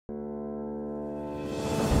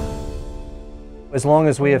As long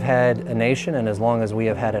as we have had a nation and as long as we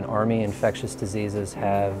have had an army, infectious diseases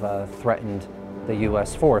have threatened the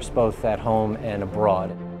U.S. force, both at home and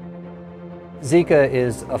abroad. Zika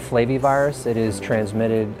is a flavivirus. It is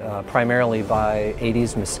transmitted primarily by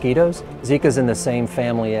Aedes mosquitoes. Zika is in the same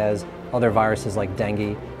family as other viruses like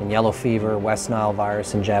dengue and yellow fever, West Nile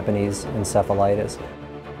virus, and Japanese encephalitis.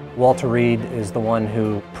 Walter Reed is the one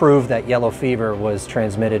who proved that yellow fever was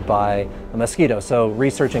transmitted by a mosquito. So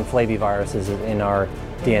researching flaviviruses is in our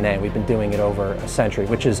DNA. We've been doing it over a century,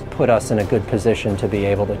 which has put us in a good position to be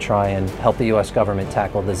able to try and help the U.S. government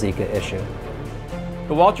tackle the Zika issue.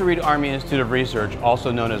 The Walter Reed Army Institute of Research,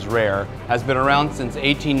 also known as RARE, has been around since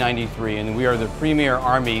 1893, and we are the premier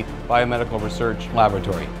Army biomedical research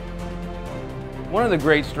laboratory. One of the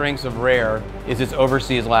great strengths of RARE is its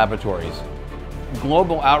overseas laboratories.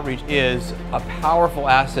 Global outreach is a powerful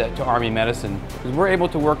asset to Army medicine because we're able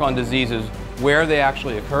to work on diseases where they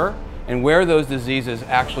actually occur and where those diseases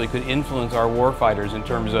actually could influence our warfighters in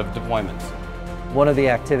terms of deployments. One of the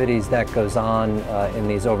activities that goes on in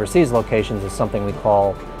these overseas locations is something we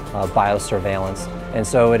call biosurveillance. And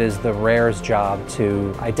so it is the RARE's job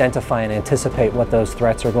to identify and anticipate what those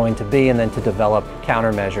threats are going to be and then to develop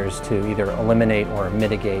countermeasures to either eliminate or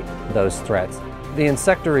mitigate those threats. The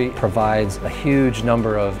insectary provides a huge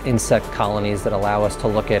number of insect colonies that allow us to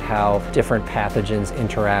look at how different pathogens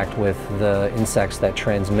interact with the insects that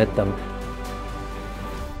transmit them.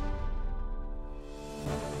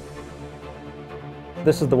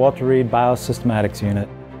 This is the Walter Reed Biosystematics Unit.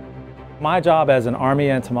 My job as an Army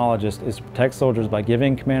entomologist is to protect soldiers by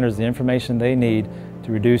giving commanders the information they need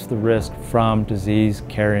to reduce the risk from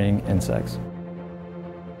disease-carrying insects.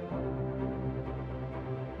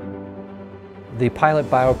 The pilot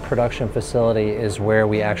bioproduction facility is where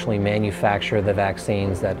we actually manufacture the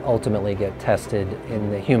vaccines that ultimately get tested in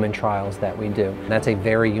the human trials that we do. And that's a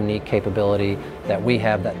very unique capability that we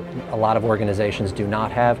have that a lot of organizations do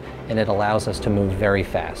not have, and it allows us to move very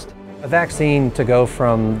fast. A vaccine, to go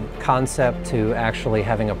from concept to actually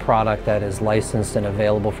having a product that is licensed and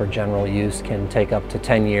available for general use, can take up to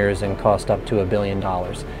 10 years and cost up to $1 billion.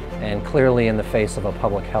 And clearly, in the face of a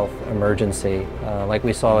public health emergency, like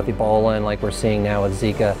we saw with Ebola and like we're seeing now with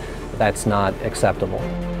Zika, that's not acceptable.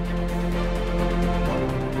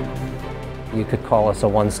 You could call us a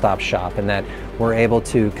one-stop shop in that we're able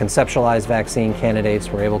to conceptualize vaccine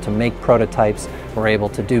candidates, we're able to make prototypes, we're able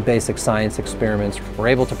to do basic science experiments, we're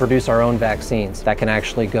able to produce our own vaccines that can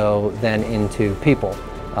actually go then into people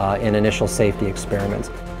in initial safety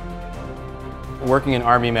experiments. Working in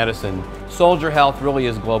Army medicine, soldier health really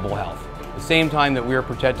is global health. At the same time that we are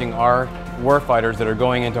protecting our warfighters that are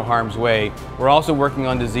going into harm's way, we're also working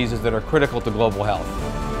on diseases that are critical to global health.